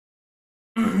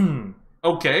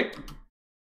Okay.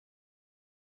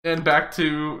 And back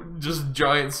to just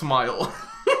giant smile.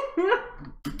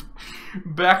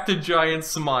 Back to giant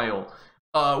smile.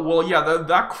 Well, yeah,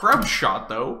 that crab shot,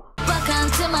 though.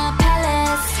 Welcome to my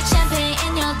palace. Champagne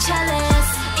in your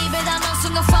chalice.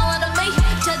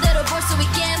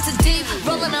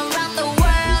 Rolling around the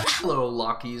world. Hello,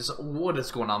 Lockies. What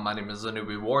is going on? My name is the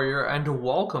Newbie Warrior, and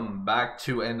welcome back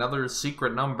to another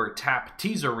Secret Number Tap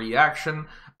teaser reaction.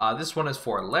 This one is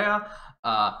for Leia.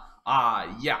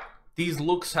 Yeah. These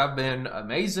looks have been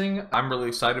amazing. I'm really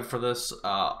excited for this.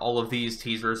 All of these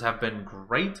teasers have been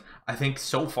great. I think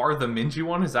so far the Minji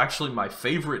one is actually my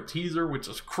favorite teaser, which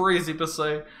is crazy to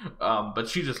say, but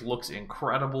she just looks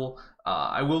incredible.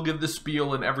 I will give the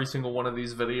spiel in every single one of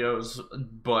these videos,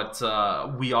 but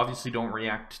we obviously don't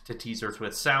react to teasers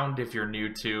with sound. If you're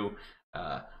new to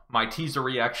my teaser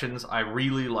reactions, I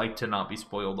really like to not be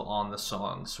spoiled on the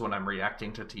songs when I'm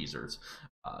reacting to teasers.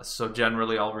 So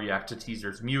generally I'll react to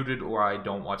teasers muted, or I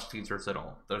don't watch teasers at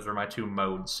all. Those are my two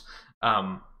modes.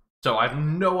 So I have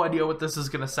no idea what this is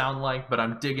going to sound like, but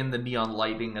I'm digging the neon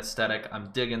lighting aesthetic.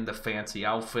 I'm digging the fancy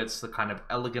outfits, the kind of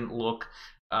elegant look,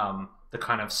 the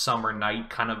kind of summer night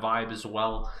kind of vibe as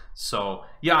well. So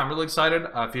yeah, I'm really excited.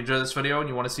 If you enjoyed this video and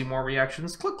you want to see more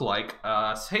reactions, click like.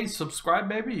 Hey, subscribe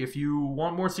maybe if you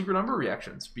want more Secret Number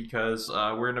reactions, because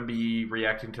we're going to be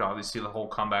reacting to obviously the whole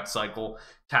comeback cycle,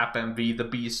 Tap MV, the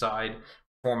B-side,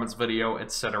 performance video,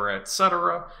 etc,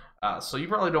 etc. So you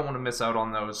probably don't want to miss out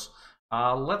on those.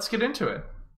 Let's get into it.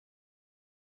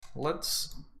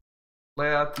 Let's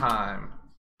lay out time.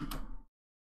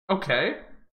 Okay.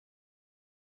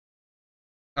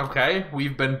 Okay,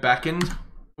 we've been beckoned.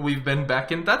 We've been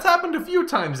beckoned. That's happened a few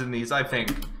times in these, I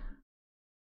think.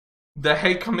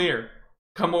 Hey, come here.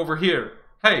 Come over here.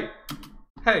 Hey.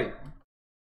 Hey.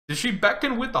 Did she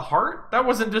beckon with the heart? That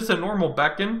wasn't just a normal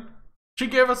beckon. She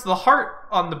gave us the heart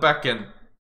on the beckon.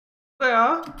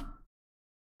 Leia.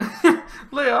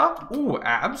 Leia. Ooh,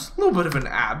 abs. A little bit of an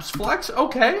abs flex.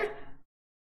 Okay.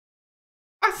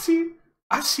 I see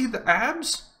the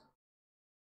abs.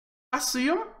 I see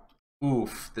them.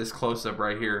 Oof, this close-up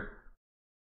right here.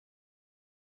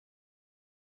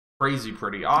 Crazy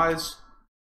pretty eyes.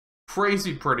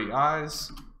 Crazy pretty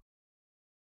eyes.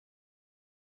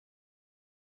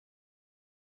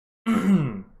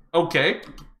 Okay.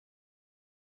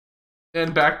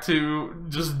 And back to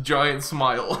just giant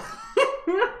smile.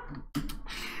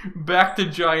 Back to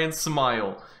giant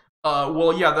smile.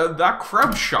 Well, yeah, that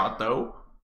crowd shot, though.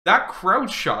 That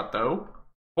crowd shot, though.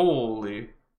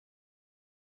 Holy.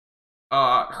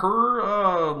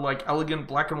 Her, like, elegant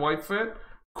black and white fit,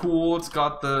 cool. It's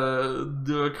got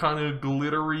the kind of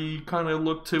glittery kind of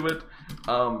look to it.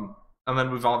 And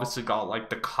then we've obviously got, like,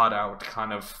 the cutout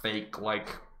kind of fake,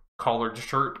 like, collared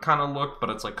shirt kind of look, but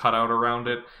it's, like, cut out around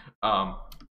it.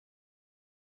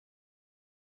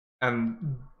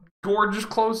 And gorgeous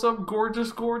close-up,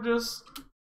 gorgeous, gorgeous.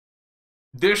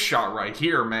 This shot right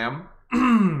here, ma'am.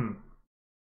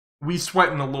 We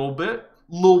sweating a little bit.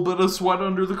 Little bit of sweat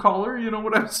under the collar, you know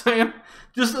what I'm saying?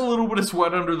 Just a little bit of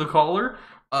sweat under the collar.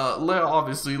 Leia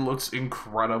obviously looks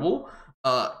incredible.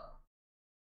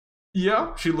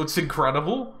 Yeah, she looks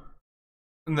incredible.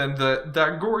 And then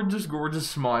that gorgeous, gorgeous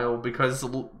smile, because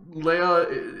Leia,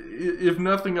 if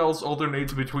nothing else,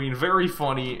 alternates between very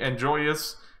funny and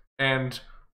joyous, and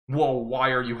whoa, why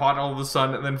are you hot all of a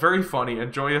sudden? And then very funny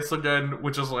and joyous again,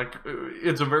 which is like,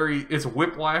 it's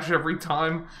whiplash every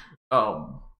time.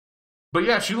 But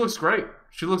yeah, she looks great.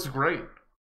 She looks great.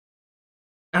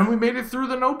 And we made it through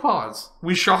the no pause.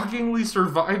 We shockingly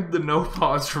survived the no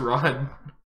pause run.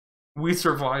 We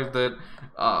survived it.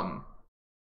 The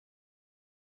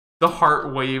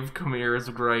heart wave come here is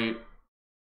great.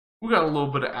 We got a little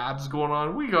bit of abs going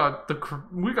on. We got the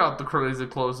crazy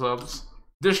close-ups.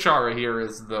 This shot right here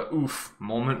is the oof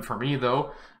moment for me,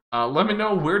 though. Let me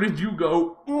know, where did you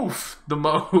go oof the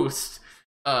most?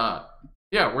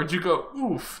 Yeah, where'd you go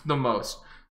oof the most?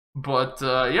 But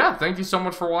yeah, thank you so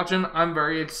much for watching. I'm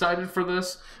very excited for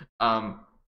this.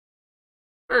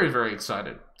 Very, very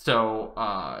excited. So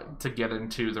to get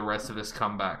into the rest of this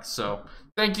comeback. So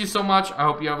thank you so much. I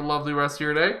hope you have a lovely rest of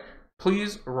your day.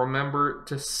 Please remember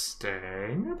to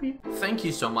stay nippy. Thank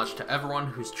you so much to everyone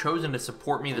who's chosen to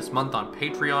support me this month on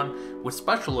Patreon, with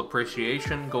special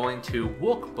appreciation going to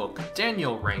Wookbook,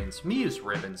 Daniel Rains, Muse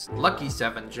Ribbons, Lucky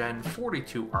 7 Jen,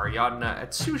 42 Ariadna,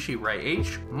 Atsushi Ray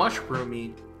H,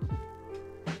 Mushroomy,